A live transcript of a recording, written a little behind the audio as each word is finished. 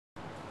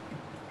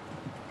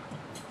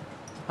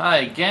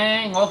Hi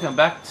gang, welcome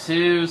back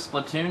to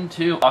Splatoon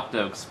 2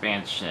 Octo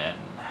Expansion.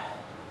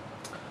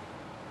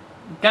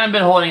 Kind of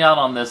been holding out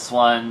on this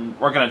one.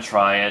 We're gonna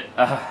try it.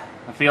 I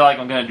feel like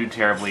I'm gonna do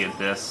terribly at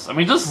this. I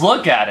mean, just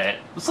look at it.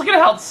 Just look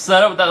at how it's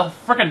set up with that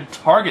freaking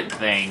target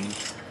thing.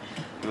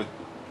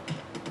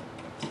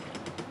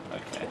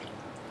 Okay.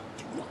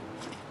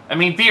 I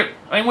mean,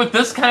 with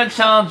this kind of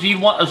challenge, you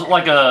want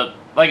like a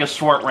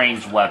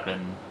short-range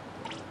weapon.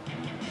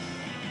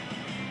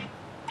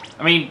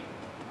 I mean,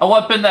 a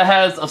weapon that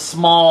has a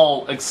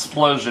small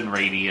explosion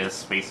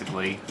radius,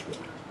 basically.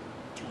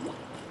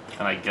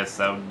 And I guess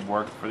that would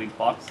work for these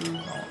boxes? I don't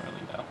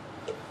really know.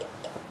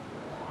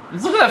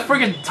 Just look at that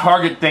freaking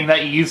target thing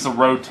that you use to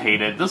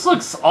rotate it. This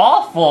looks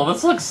awful!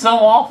 This looks so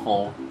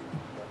awful!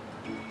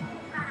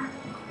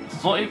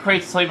 Slowly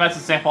creates a slave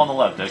massive sample on the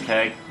left,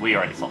 okay? We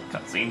already saw the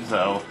cutscene,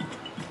 so...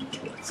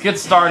 let's get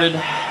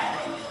started.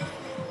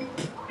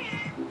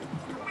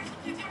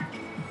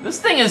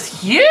 This thing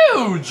is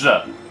huge!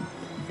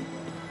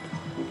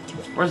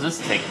 Where does this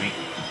take me?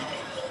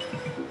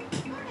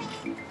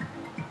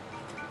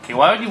 Okay,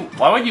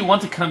 why would you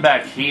want to come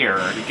back here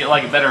to get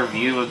like a better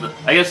view of the?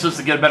 I guess just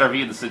to get a better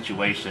view of the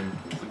situation.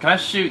 So can I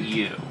shoot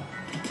you?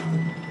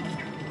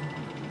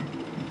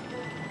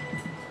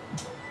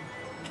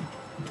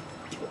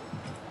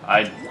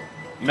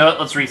 You know what?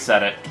 Let's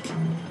reset it.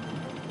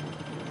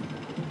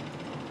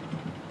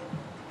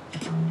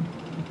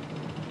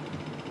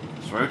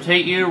 Let's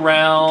rotate you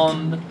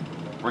around.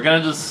 We're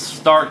gonna just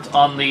start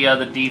on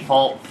the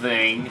default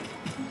thing.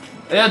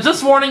 Yeah,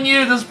 just warning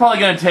you, this is probably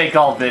gonna take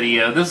all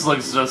video. This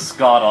looks just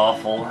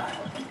god-awful.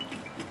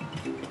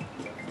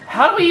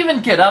 How do we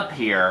even get up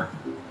here?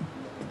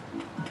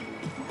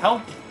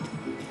 How?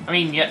 I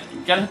mean, yeah,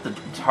 you gotta hit the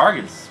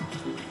targets.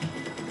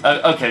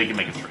 Okay, we can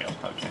make it real.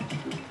 Okay.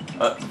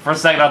 For a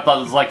second, I thought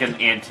it was like an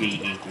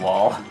anti-ink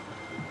wall.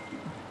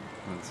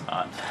 It's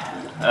not.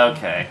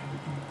 Okay.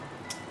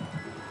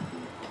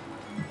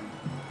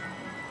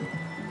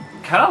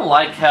 Kind of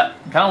like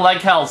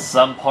how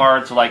some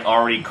parts are like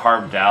already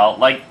carved out.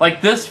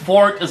 Like this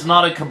fort is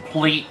not a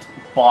complete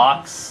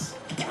box.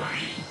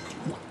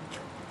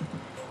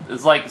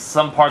 It's like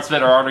some parts of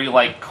it are already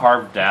like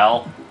carved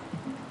out.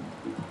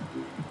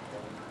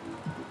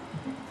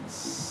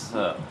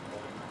 So,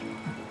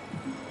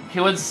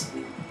 okay, what's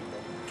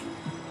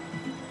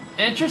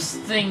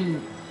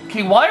interesting?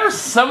 Okay, why are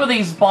some of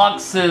these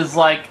boxes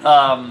like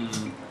Why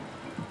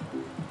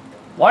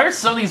are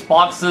some of these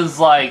boxes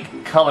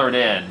like colored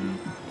in?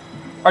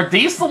 Are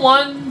these the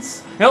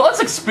ones? You know, let's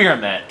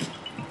experiment.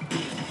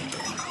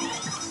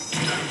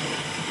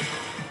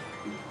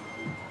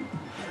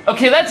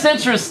 Okay, that's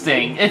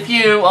interesting. If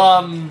you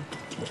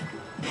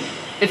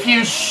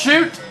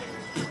shoot...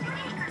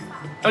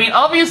 I mean,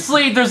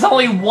 obviously, there's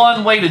only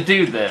one way to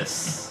do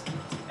this.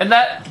 And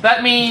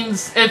that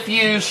means if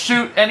you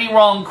shoot any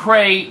wrong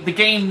crate, the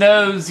game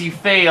knows you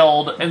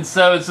failed, and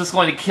so it's just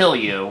going to kill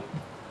you.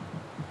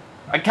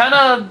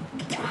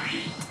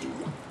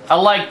 I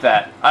like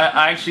that.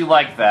 I actually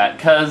like that,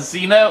 cause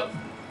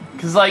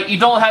like you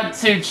don't have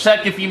to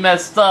check if you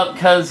messed up,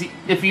 cause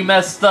if you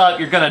messed up,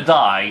 you're gonna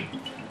die.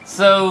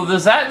 So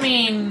does that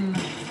mean?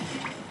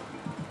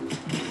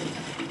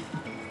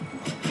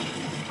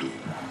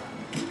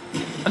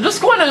 I'm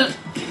just going to.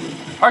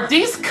 Are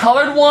these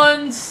colored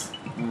ones?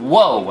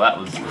 Whoa, that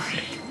was a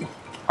mistake.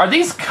 Are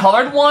these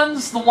colored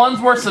ones the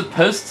ones we're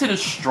supposed to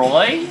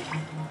destroy?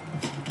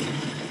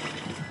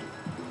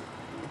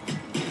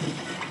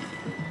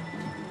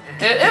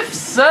 If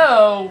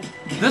so,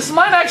 this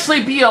might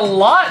actually be a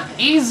lot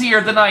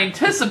easier than I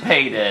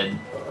anticipated.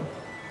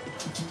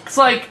 It's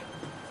like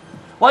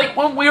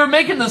when we were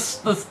making the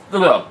Sphinx.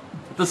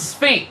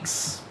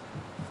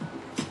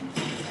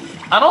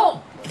 I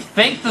don't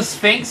think the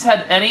Sphinx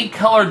had any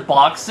colored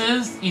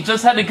boxes. You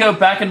just had to go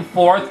back and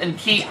forth and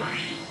keep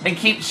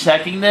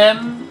checking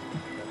them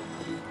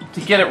to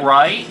get it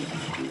right.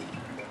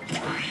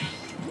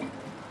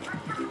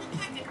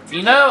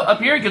 You know, up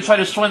here you can try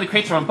destroying the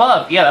crates from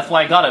above. Yeah, that's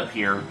why I got up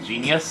here,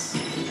 genius.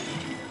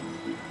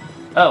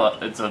 Oh,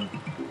 it's a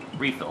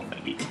refill,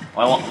 maybe.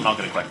 Well, I'm not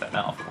going to collect that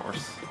now, of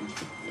course.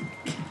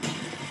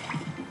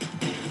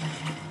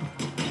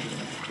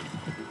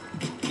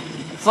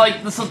 It's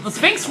like, the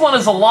Sphinx one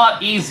is a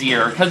lot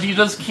easier, because you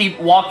just keep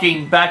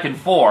walking back and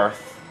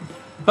forth.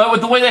 But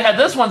with the way they had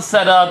this one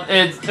set up,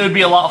 it would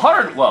be a lot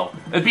harder, well,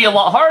 it'd be a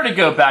lot harder to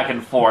go back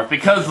and forth,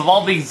 because of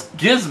all these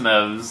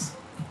gizmos.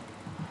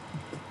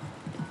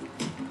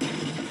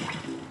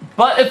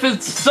 But if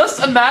it's just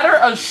a matter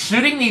of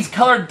shooting these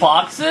colored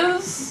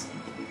boxes,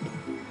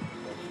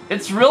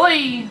 it's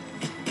really...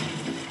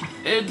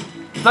 it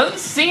doesn't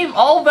seem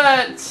all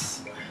that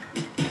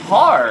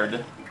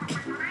hard.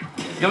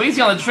 Go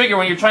easy on the trigger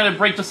when you're trying to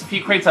break just a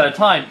few crates at a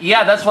time.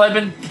 Yeah, that's what I've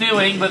been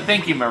doing, but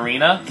thank you,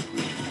 Marina.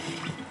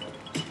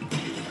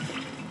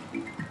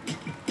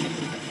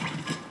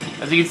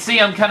 As you can see,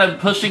 I'm kind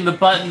of pushing the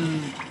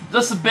button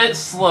just a bit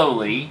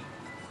slowly.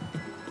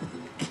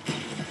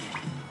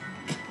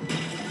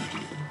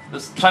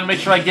 Just trying to make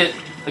sure I get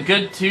a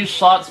good 2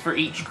 shots for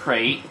each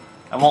crate.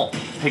 I won't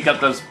pick up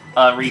those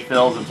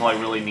refills until I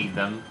really need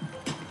them.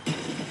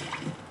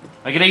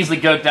 I can easily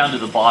go down to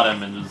the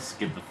bottom and just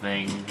get the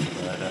thing,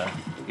 but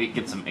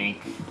get some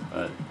ink,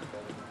 but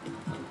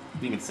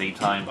you can save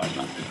time by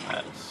not doing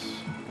that.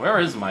 Where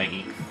is my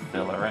ink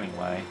filler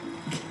anyway?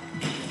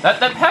 That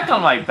pack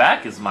on my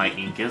back is my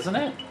ink, isn't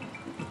it?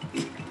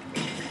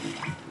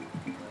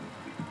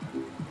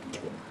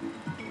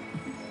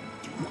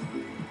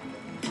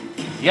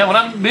 Yeah, when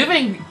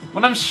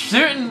I'm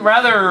shooting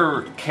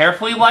rather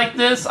carefully like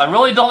this, I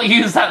really don't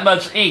use that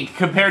much ink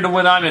compared to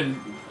when I'm in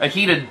a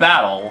heated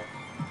battle.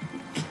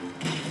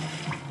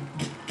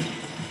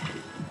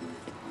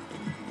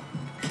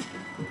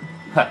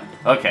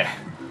 Okay.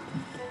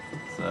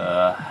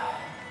 So, I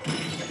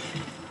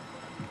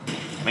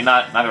mean,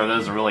 neither of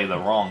those are really the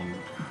wrong...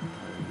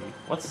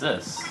 What's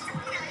this?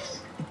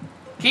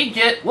 Key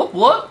get... Whoop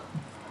whoop!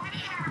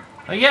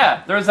 Oh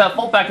yeah, there's that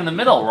fullback in the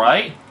middle,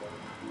 right?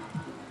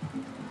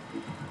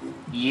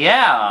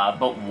 Yeah,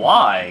 but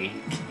why?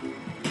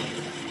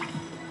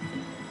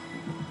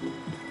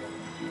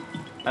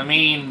 I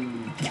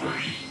mean...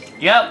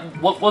 Yeah,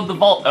 what would the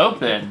vault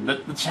open?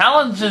 The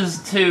challenge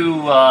is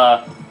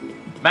to,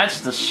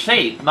 match the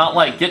shape, not,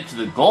 like, get to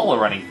the goal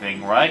or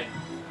anything, right?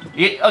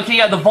 Yeah, okay,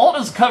 yeah, the vault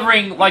is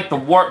covering, like, the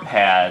warp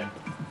pad.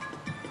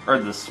 Or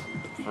the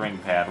spring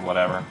pad,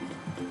 whatever.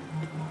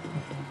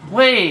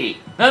 Wait!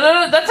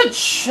 No, that's a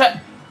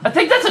check... I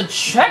think that's a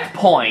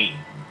checkpoint!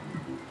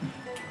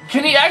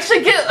 Can you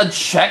actually get a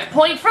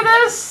checkpoint for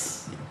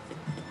this?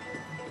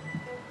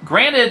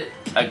 Granted,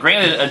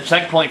 a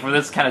checkpoint for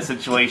this kind of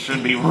situation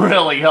would be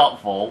really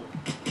helpful.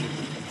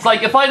 It's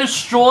like, if I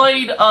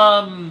destroyed,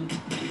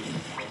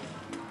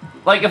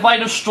 like, if I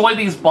destroy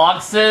these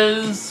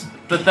boxes,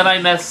 but then I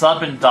mess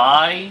up and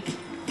die,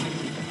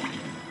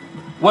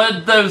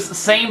 would those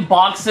same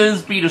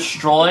boxes be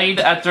destroyed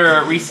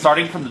after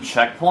restarting from the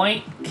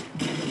checkpoint?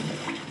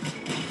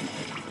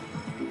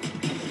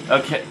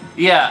 Okay,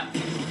 yeah.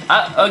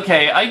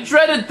 Okay, I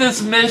dreaded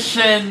this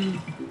mission...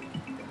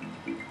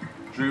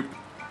 Droop.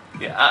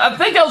 Yeah, I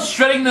think I was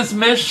dreading this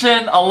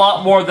mission a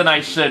lot more than I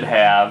should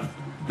have.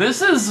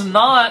 This is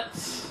not...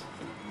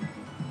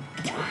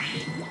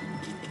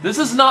 This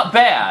is not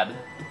bad.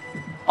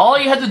 All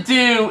you had to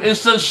do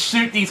is just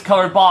shoot these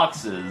colored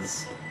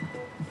boxes.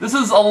 This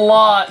is a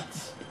lot...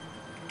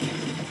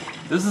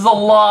 This is a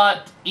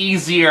lot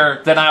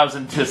easier than I was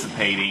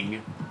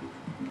anticipating.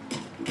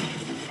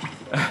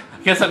 I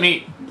guess the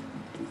main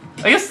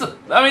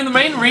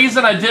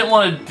reason I didn't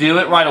want to do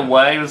it right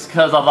away was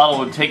because I thought it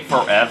would take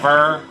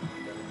forever.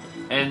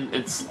 And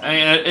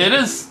it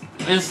is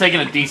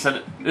taking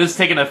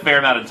a fair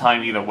amount of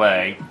time either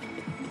way.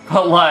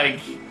 But, like,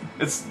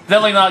 it's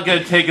definitely not going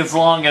to take as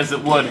long as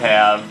it would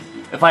have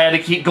if I had to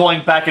keep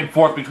going back and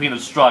forth between the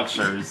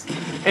structures.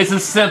 It's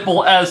as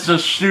simple as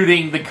just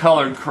shooting the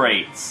colored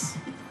crates.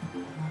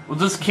 We'll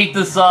just keep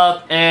this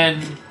up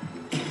and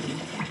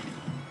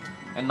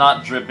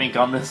not drip ink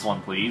on this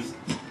one, please.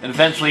 And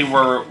eventually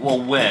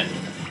we'll win.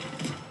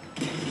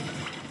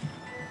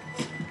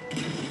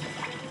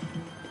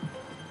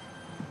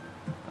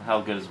 How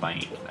good is my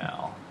ink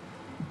now?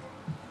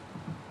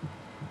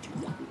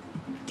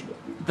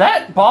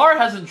 That bar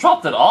hasn't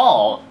dropped at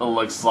all, it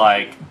looks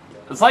like.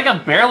 It's like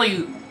I'm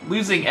barely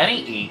losing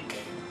any ink.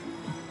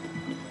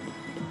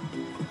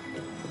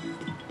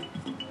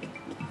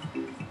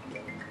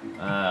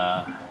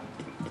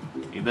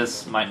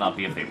 This might not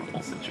be a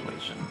favorable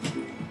situation.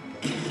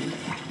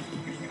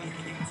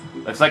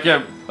 Looks like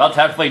you're about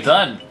halfway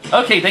done.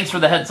 Okay, thanks for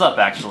the heads up,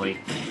 actually.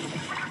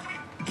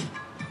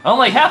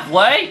 Only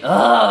halfway?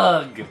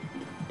 Ugh!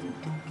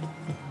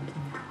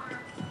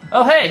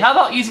 Oh hey, how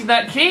about using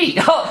that key?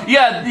 Oh,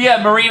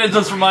 yeah, Marina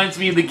just reminds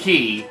me of the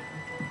key.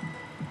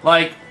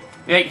 Like,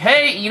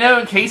 hey, you know,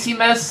 in case you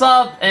mess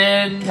up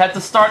and have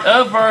to start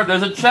over,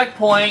 there's a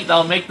checkpoint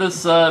that'll make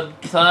this,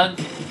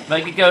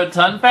 make it go a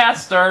ton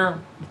faster.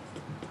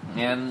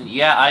 And,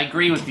 yeah, I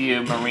agree with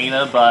you,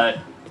 Marina, but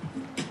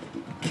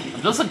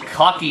I'm just a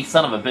cocky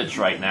son of a bitch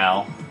right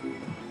now.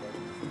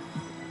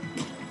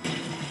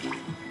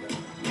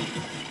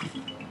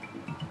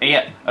 And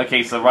yeah,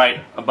 okay, so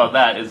right above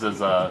that is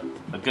a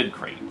good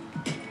crate.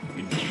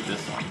 You can shoot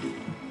this one.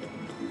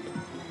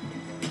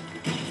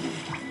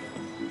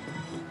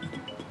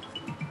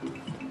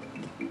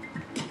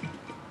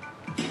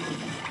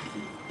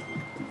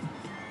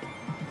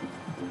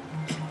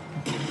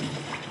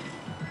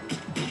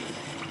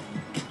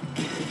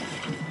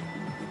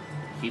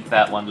 Keep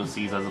that one just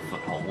use as a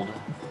foothold.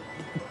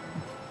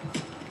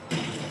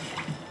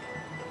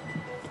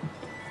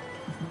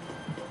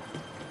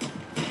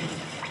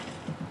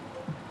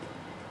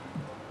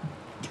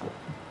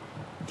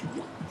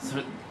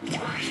 So,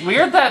 it's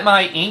weird that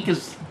my ink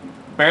is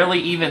barely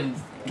even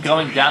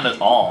going down at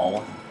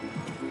all.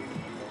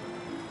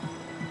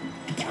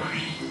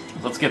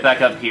 Let's get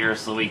back up here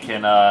so we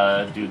can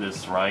do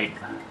this right.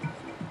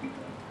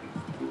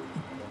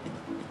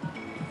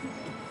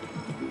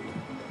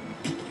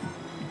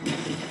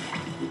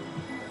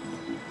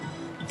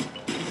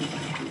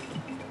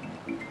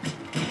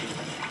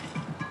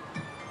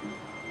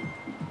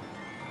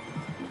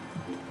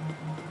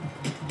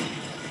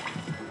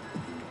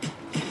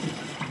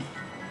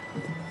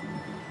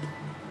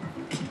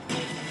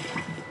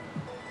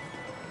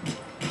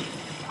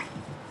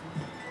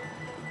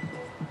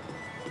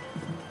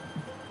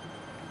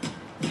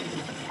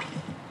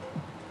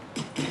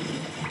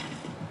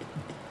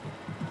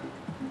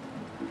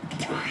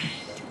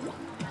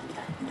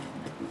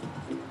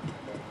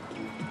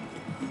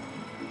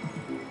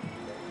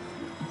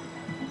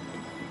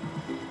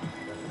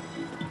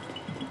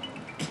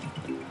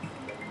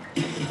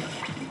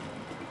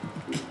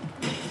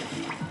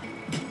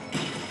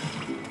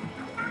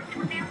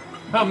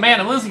 Oh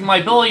man, I'm losing my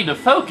ability to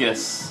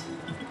focus.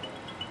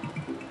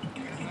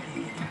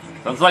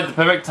 Sounds like the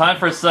perfect time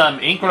for some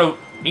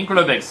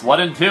Incredibics.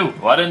 1 and 2.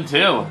 1 and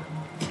 2.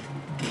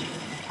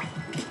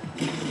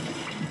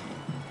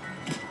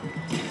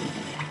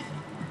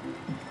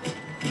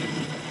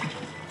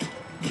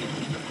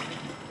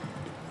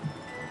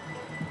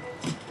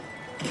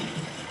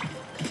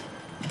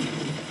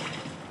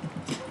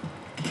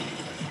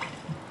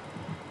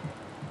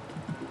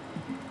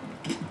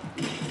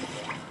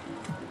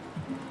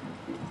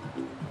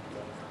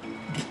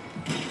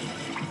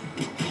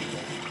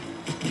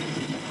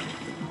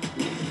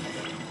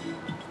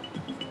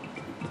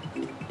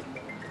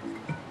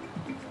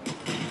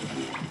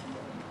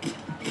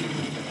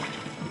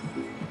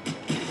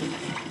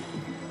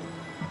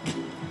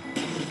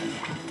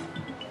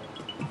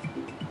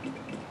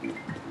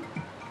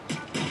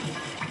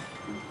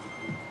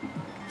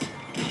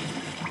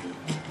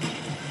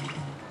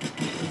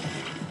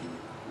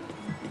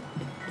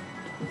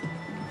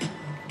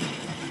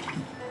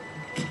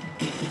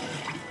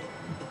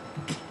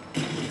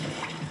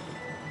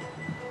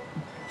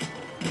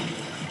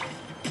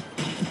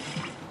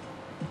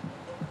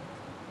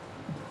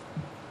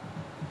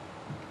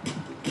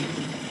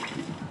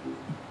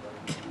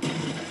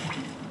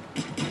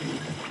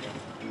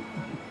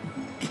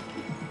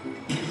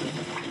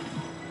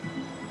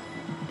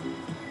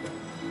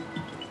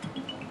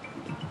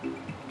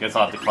 Guess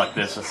I'll have to collect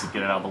this just to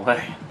get it out of the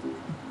way.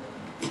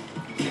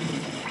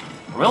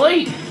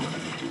 Really?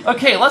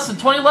 Okay, less than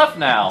 20 left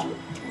now.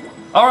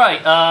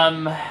 Alright,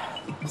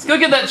 let's go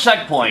get that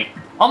checkpoint.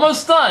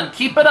 Almost done.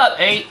 Keep it up,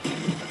 8.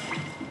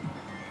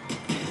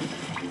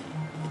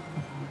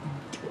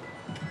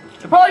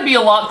 It'd probably be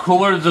a lot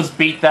cooler to just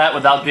beat that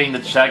without getting the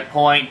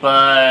checkpoint,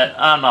 but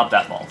I'm not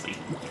that ballsy.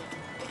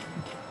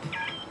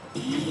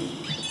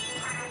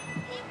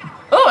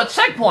 Oh, a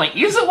checkpoint!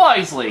 Use it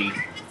wisely!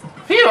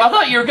 Phew, I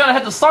thought you were gonna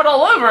have to start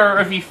all over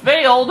if you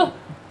failed.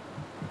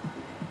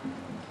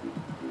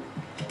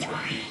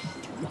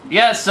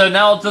 Yeah, so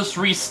now I'll just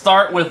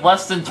restart with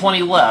less than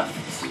 20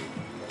 left.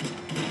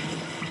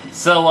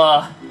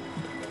 So,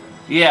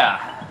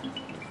 yeah.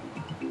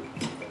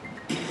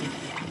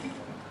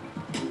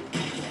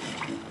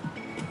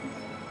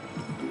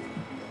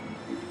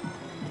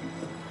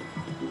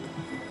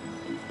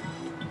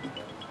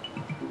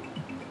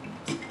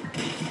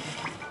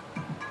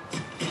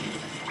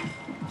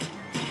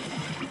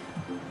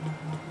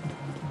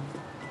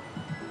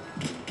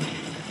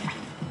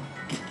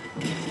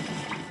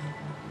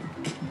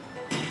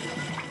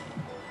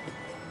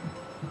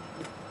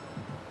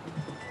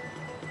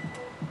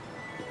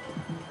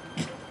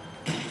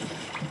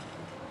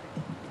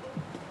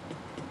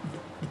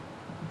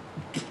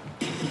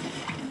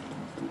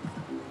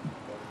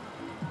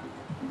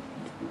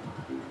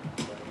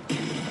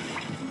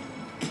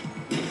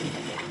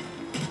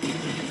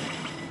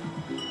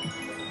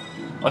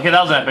 Okay,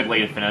 that was an epic way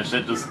to finish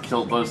it. Just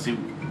killed those two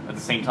at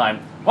the same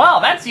time. Wow,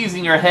 that's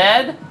using your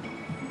head!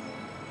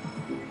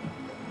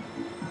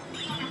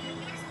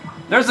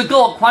 There's a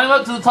goal. Climb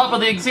up to the top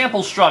of the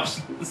example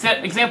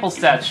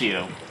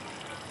statue.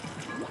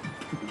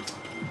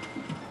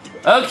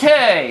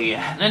 Okay,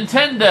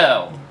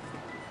 Nintendo.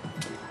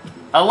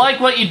 I like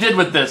what you did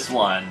with this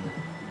one.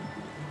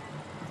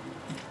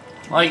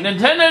 Like,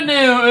 Nintendo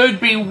knew it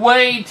would be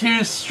way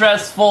too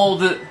stressful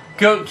to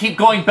keep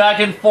going back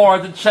and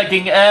forth and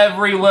checking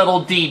every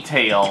little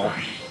detail.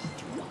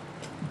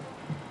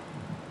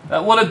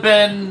 That would have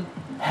been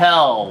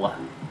hell.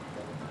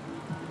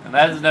 And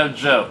that is no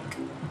joke.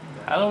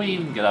 How do we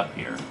even get up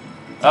here?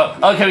 Oh,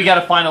 okay, we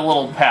gotta find a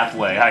little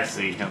pathway. I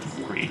see. That's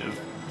creative.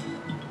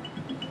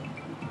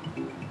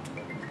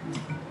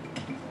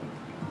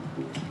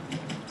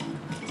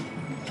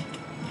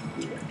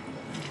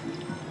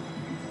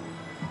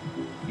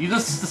 You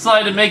just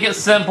decided to make it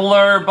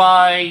simpler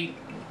by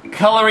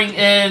coloring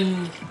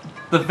in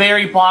the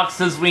very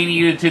boxes we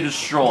needed to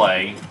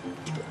destroy.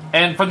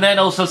 And from then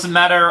it was just a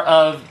matter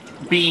of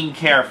being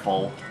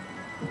careful.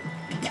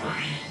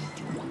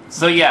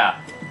 So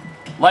yeah,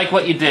 like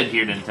what you did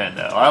here,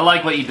 Nintendo. I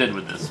like what you did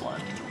with this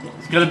one.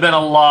 It's could have been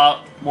a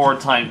lot more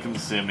time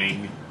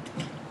consuming.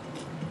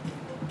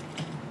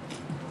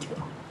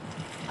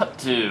 Up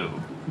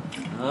 2.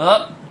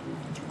 Up.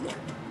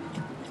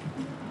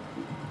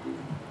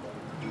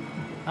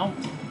 Oh.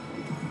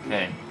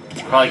 Okay.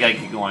 Probably gotta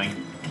keep going.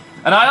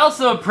 And I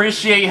also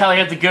appreciate how you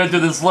have to go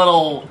through this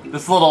little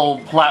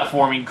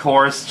platforming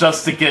course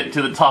just to get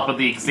to the top of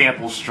the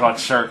example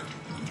structure.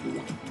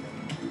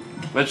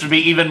 Which would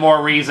be even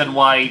more reason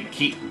why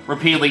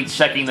repeatedly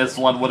checking this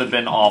one would have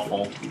been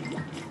awful.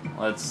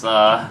 Let's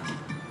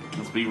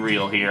be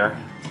real here.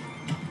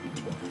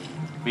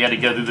 We had to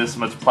go through this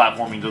much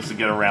platforming just to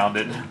get around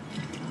it.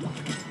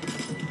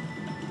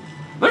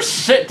 There's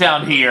shit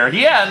down here.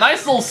 Yeah,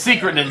 nice little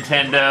secret,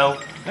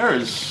 Nintendo. There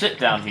is shit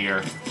down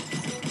here.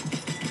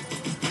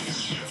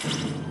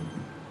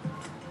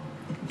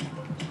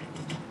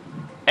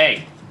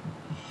 Hey.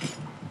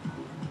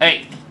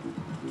 Hey.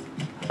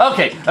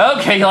 Okay,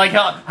 okay, like,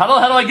 how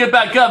do I get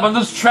back up? I'm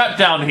just trapped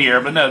down here.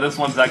 But no, this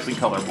one's actually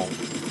colorable.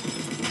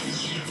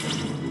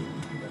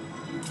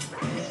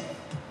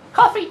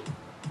 Coffee!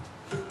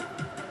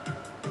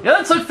 Yeah,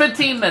 that took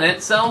 15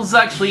 minutes. That was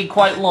actually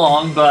quite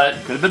long, but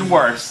could have been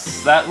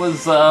worse. That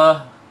was,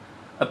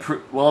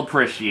 well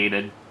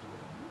appreciated.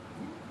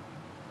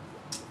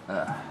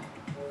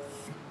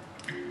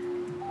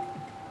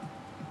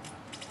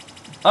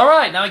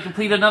 Alright, now we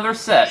complete another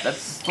set.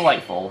 That's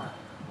delightful.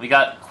 We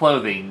got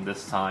clothing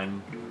this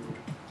time.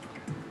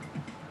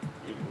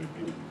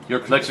 Your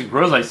collection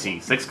grows, I see.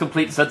 6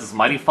 complete sets is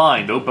mighty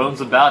fine, no bones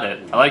about it.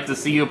 I like to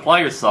see you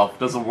apply yourself.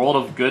 Does a world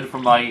of good for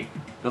my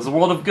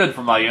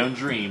own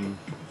dream.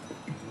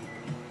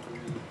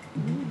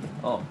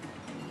 Oh.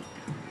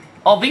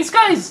 Oh, these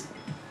guys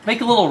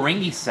make a little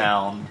ringy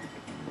sound.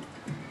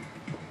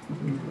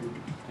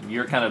 And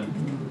you're kind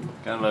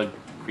of a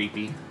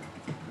creepy.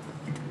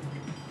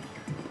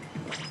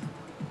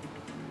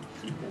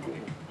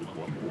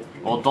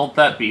 Well, don't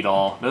that beat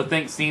all. No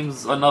thanks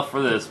seems enough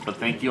for this, but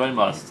thank you I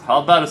must.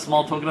 How about a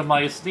small token of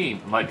my esteem?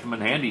 It might come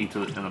in handy in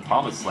the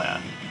promised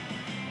land.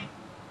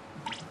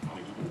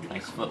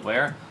 Nice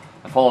footwear.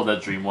 I followed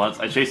that dream once.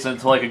 I chased it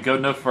until I could go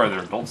no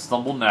further. Don't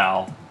stumble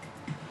now.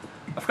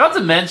 I forgot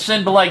to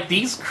mention, but like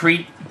these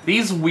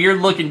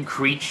weird-looking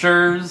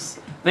creatures,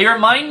 they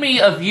remind me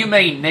of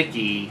Yume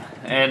Nikki.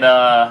 And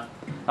I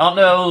don't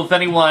know if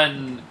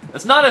anyone.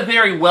 It's not a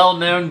very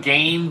well-known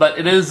game, but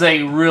it is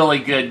a really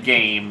good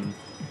game.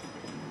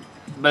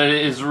 But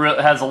it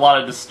has a lot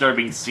of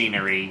disturbing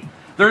scenery.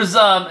 There's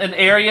an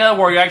area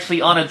where you're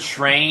actually on a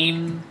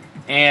train,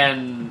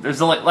 and there's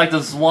like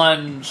this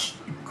one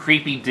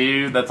creepy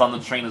dude that's on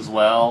the train as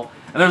well.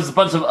 And there's a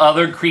bunch of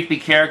other creepy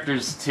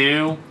characters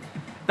too.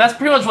 That's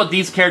pretty much what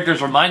these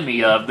characters remind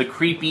me of, the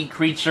creepy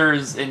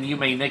creatures in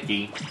Yume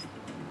Nikki.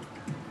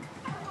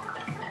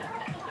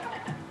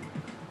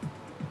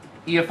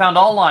 You have found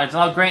all lines,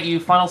 and I'll grant you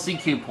final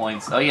CQ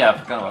points. Oh yeah, I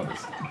forgot about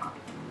this.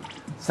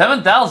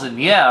 7,000,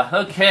 yeah,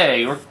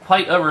 okay, we're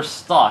quite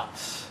overstocked.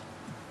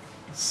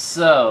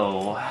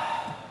 So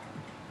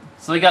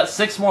we got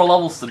 6 more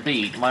levels to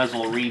beat. Might as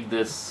well read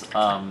this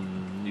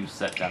new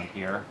set down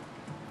here.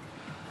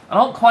 I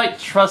don't quite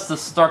trust the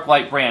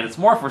Starklight brand. It's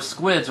more for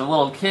squids or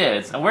little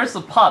kids. And where's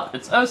the pop?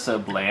 It's oh so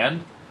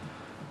bland.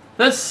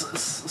 This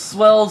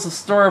swells a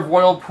store of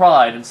royal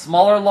pride. In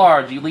small or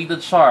large, you lead the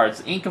charge.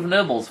 Ink of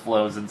nobles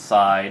flows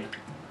inside.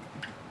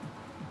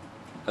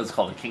 That's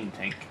called a king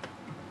tank.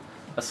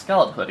 A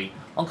scallop hoodie.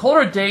 On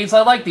colder days,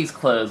 I like these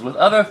clothes. With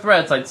other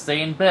threads, I'd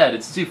stay in bed.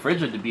 It's too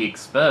frigid to be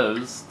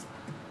exposed.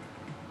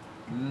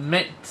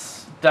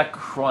 Mint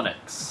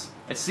Dachronics.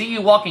 I see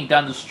you walking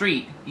down the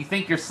street. You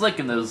think you're slick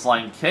in those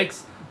line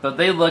kicks, but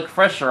they look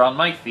fresher on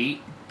my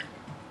feet.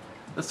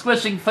 The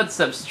squishing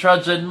footsteps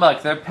trudge and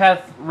muck, their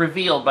path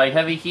revealed by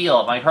heavy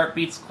heel. My heart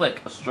beats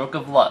quick, a stroke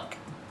of luck.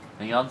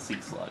 Neon sea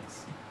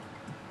slugs.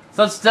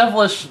 Such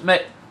devilfish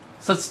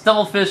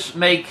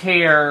make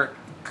hair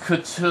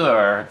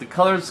couture. The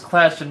colors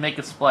clash and make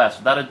a splash.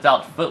 Without a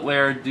doubt,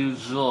 footwear du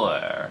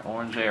jour.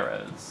 Orange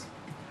arrows.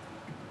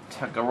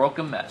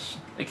 Takaroka mesh.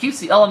 It keeps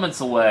the elements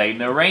away.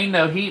 No rain,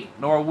 no heat,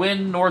 nor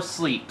wind, nor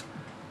sleet.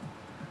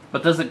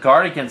 But does it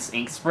guard against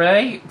ink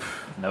spray?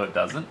 No, it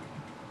doesn't.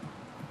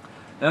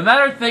 No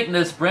matter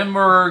thickness, brim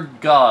or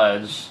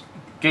gauge.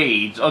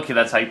 Okay,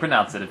 that's how you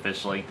pronounce it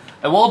officially.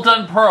 A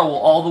well-done pearl will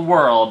all the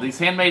world. These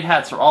handmade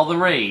hats are all the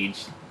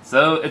rage.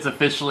 So, it's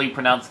officially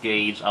pronounced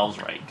gauge. I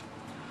was right.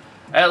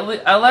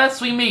 At last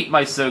we meet,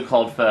 my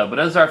so-called foe, but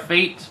as our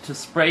fate to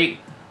spray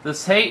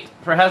this hate,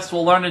 perhaps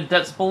we'll learn in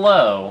depths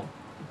below.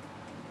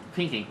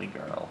 Pink Inkly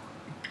Girl.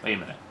 Wait a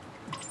minute.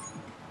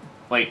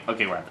 Wait,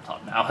 okay, we're at the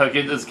top now.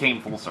 Okay, this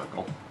came full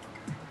circle.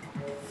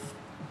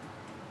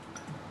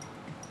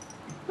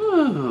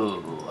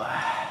 Ooh.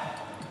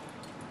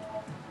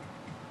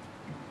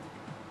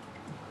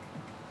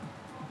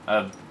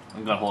 I'm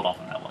gonna hold off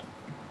on that one.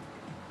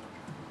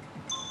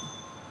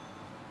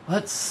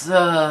 Let's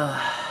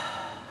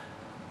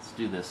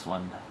do this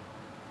one.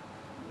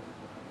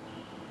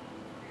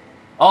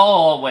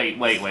 Oh, wait,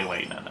 no.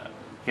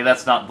 Okay,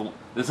 that's not the...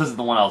 This isn't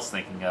the one I was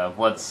thinking of.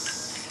 I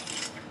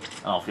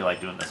don't feel like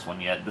doing this one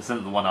yet. This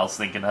isn't the one I was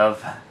thinking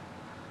of.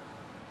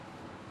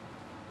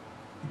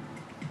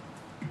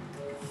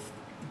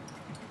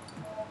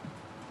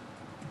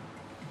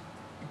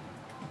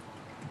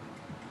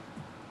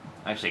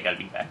 Actually, I gotta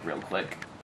be back real quick.